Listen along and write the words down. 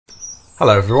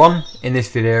Hello everyone, in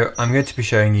this video I'm going to be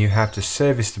showing you how to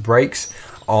service the brakes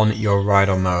on your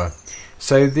ride-on mower.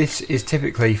 So this is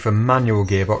typically for manual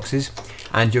gearboxes,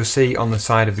 and you'll see on the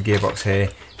side of the gearbox here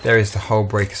there is the whole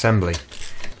brake assembly.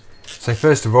 So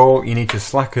first of all you need to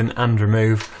slacken and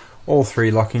remove all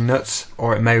three locking nuts,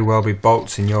 or it may well be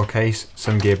bolts in your case.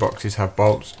 Some gearboxes have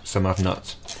bolts, some have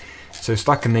nuts. So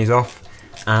slacken these off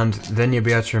and then you'll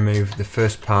be able to remove the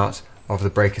first part of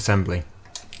the brake assembly.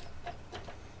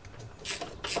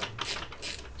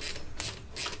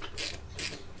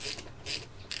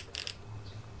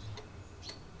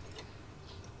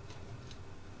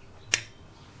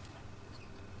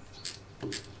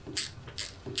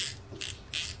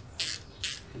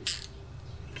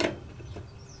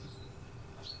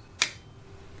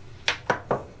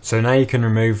 So now you can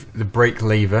remove the brake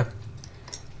lever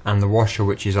and the washer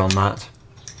which is on that,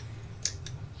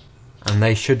 and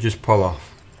they should just pull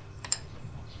off.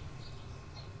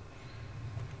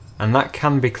 And that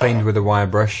can be cleaned with a wire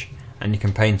brush, and you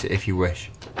can paint it if you wish.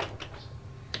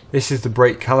 This is the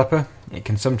brake caliper. It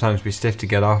can sometimes be stiff to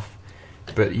get off,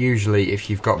 but usually if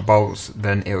you've got bolts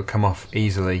then it will come off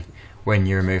easily when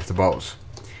you remove the bolts.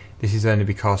 This is only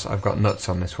because I've got nuts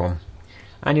on this one.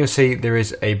 And you'll see there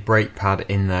is a brake pad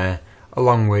in there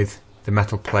along with the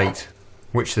metal plate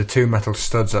which the two metal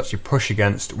studs actually push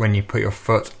against when you put your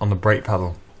foot on the brake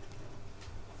pedal.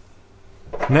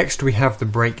 Next we have the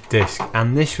brake disc,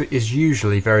 and this is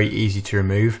usually very easy to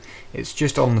remove. It's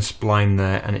just on the spline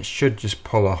there and it should just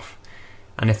pull off,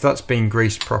 and if that's been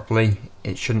greased properly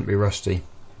it shouldn't be rusty.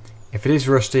 If it is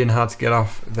rusty and hard to get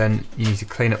off, then you need to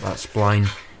clean up that spline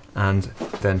and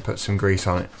then put some grease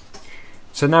on it.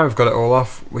 So now we've got it all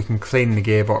off, we can clean the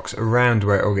gearbox around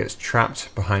where it all gets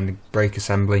trapped behind the brake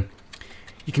assembly.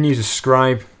 You can use a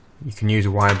scribe, you can use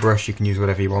a wire brush, you can use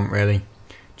whatever you want really,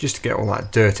 just to get all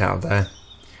that dirt out of there.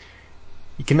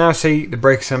 You can now see the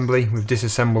brake assembly. We've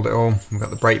disassembled it all. We've got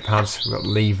the brake pads, we've got the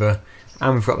lever,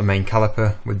 and we've got the main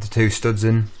caliper with the two studs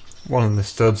in. One of the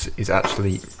studs is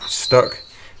actually stuck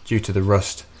due to the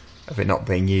rust of it not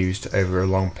being used over a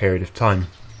long period of time.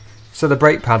 So the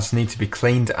brake pads need to be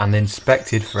cleaned and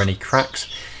inspected for any cracks.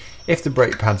 If the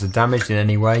brake pads are damaged in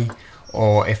any way,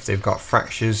 or if they've got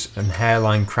fractures and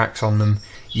hairline cracks on them,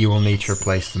 you will need to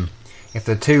replace them. If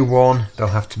they're too worn, they'll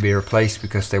have to be replaced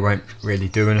because they won't really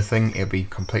do anything. It'll be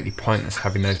completely pointless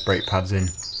having those brake pads in.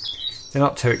 They're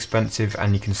not too expensive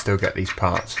and you can still get these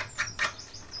parts.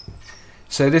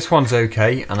 So this one's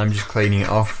okay, and I'm just cleaning it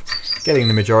off, getting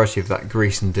the majority of that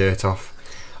grease and dirt off,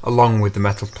 along with the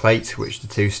metal plate which the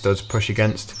two studs push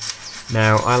against.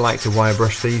 Now I like to wire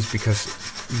brush these because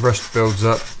rust builds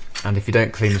up, and if you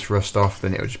don't clean this rust off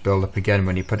then it will just build up again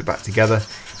when you put it back together,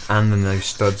 and then those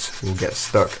studs will get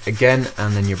stuck again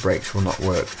and then your brakes will not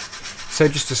work. So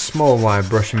just a small wire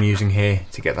brush I'm using here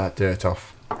to get that dirt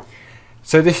off.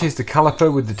 So this is the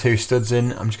caliper with the two studs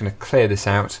in. I'm just going to clear this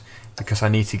out because I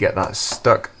need to get that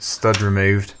stuck stud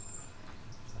removed.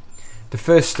 The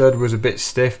first stud was a bit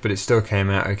stiff but it still came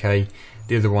out okay.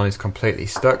 The other one is completely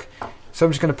stuck. So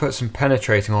I'm just going to put some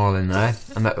penetrating oil in there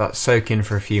and let that soak in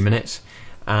for a few minutes,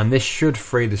 and this should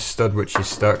free the stud which is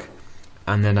stuck,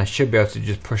 and then I should be able to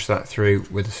just push that through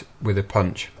with a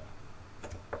punch.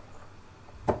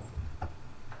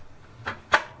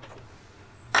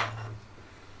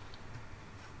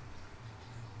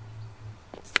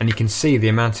 And you can see the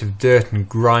amount of dirt and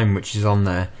grime which is on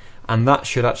there, and that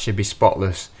should actually be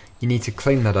spotless. You need to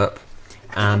clean that up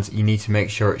and you need to make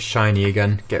sure it's shiny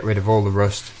again, get rid of all the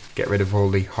rust, get rid of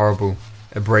all the horrible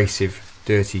abrasive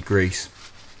dirty grease.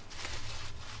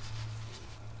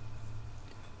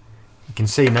 You can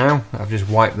see now I've just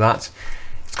wiped that.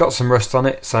 It's got some rust on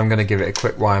it, so I'm going to give it a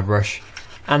quick wire brush,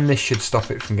 and this should stop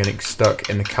it from getting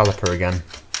stuck in the caliper again.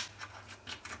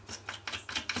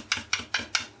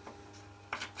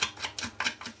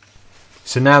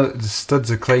 So now that the studs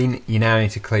are clean, you now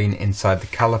need to clean inside the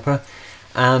caliper,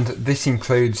 and this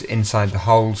includes inside the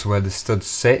holes where the studs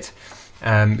sit,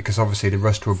 because obviously the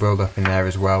rust will build up in there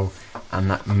as well, and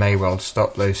that may well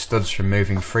stop those studs from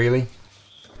moving freely.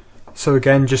 So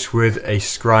again, just with a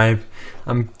scribe,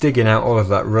 I'm digging out all of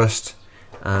that rust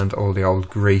and all the old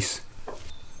grease.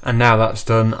 And now that's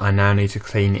done, I now need to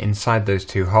clean inside those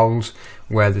two holes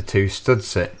where the two studs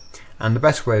sit. And the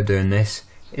best way of doing this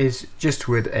is just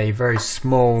with a very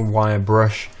small wire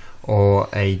brush or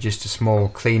just a small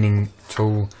cleaning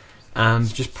tool,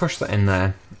 and just push that in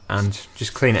there and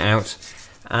just clean it out,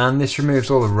 and this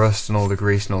removes all the rust and all the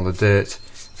grease and all the dirt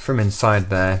from inside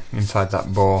there, inside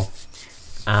that bore,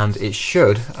 and it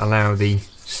should allow the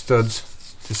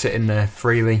studs to sit in there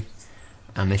freely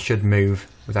and they should move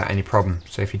without any problem.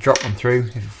 So if you drop one through,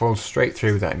 if it falls straight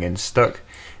through without getting stuck,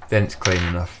 then it's clean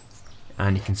enough.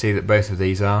 And you can see that both of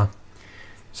these are,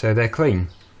 so they're clean.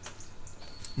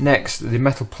 Next, the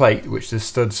metal plate which the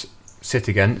studs sit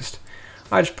against,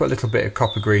 I just put a little bit of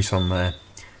copper grease on there.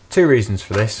 Two reasons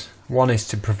for this. One is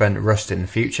to prevent rust in the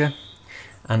future,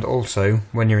 and also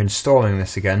when you're installing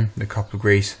this again, the copper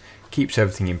grease keeps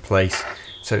everything in place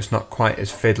so it's not quite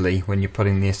as fiddly when you're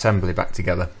putting the assembly back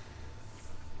together.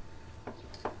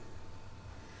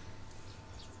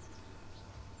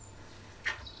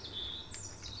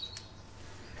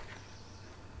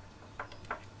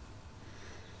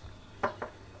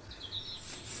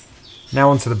 Now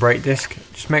onto the brake disc.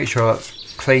 Just make sure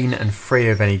that's clean and free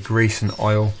of any grease and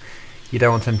oil. You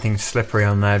don't want anything slippery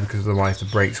on there because otherwise the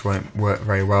brakes won't work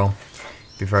very well.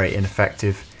 Be very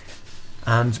ineffective.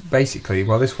 And basically,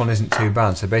 well, this one isn't too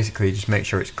bad, so basically just make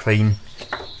sure it's clean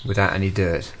without any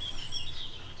dirt.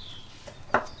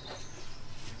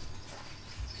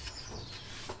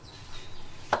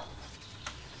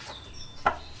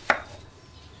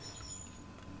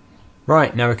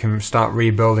 Right, now we can start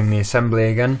rebuilding the assembly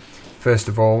again. First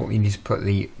of all, you need to put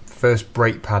the first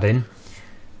brake pad in,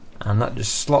 and that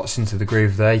just slots into the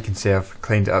groove there. You can see I've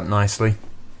cleaned it up nicely.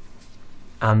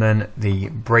 And then the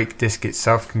brake disc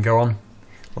itself can go on.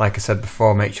 Like I said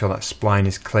before, make sure that spline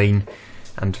is clean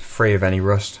and free of any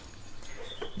rust.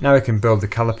 Now we can build the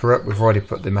caliper up. We've already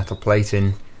put the metal plate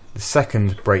in. The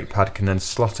second brake pad can then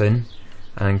slot in,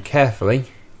 and then carefully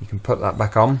you can put that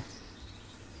back on.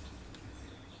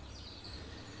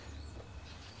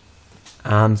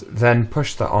 And then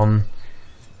push that on.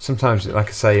 Sometimes, like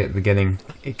I say at the beginning,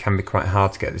 it can be quite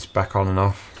hard to get this back on and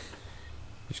off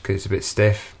just because it's a bit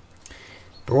stiff.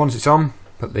 But once it's on,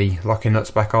 put the locking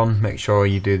nuts back on. Make sure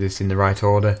you do this in the right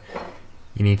order.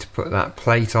 You need to put that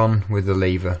plate on with the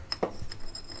lever.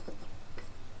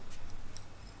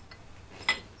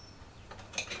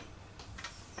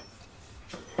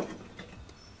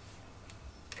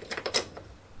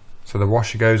 So the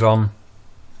washer goes on.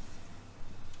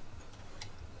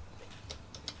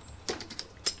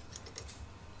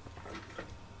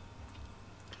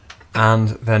 And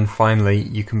then finally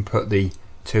you can put the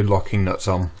two locking nuts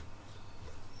on.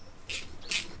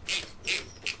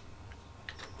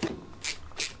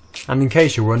 And in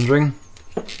case you're wondering,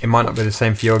 it might not be the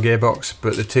same for your gearbox,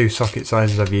 but the two socket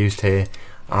sizes I've used here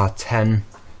are 10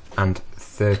 and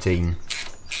 13.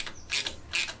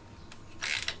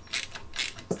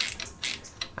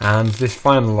 And this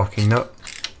final locking nut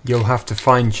you'll have to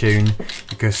fine tune,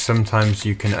 because sometimes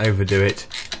you can overdo it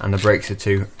and the brakes are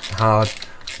too hard,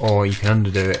 or you can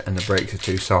underdo it and the brakes are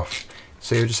too soft.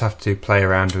 So you'll just have to play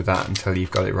around with that until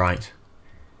you've got it right.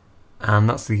 And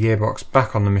that's the gearbox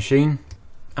back on the machine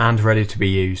and ready to be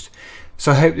used.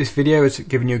 So I hope this video has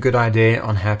given you a good idea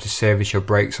on how to service your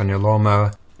brakes on your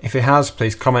lawnmower. If it has,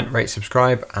 please comment, rate,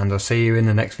 subscribe, and I'll see you in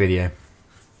the next video.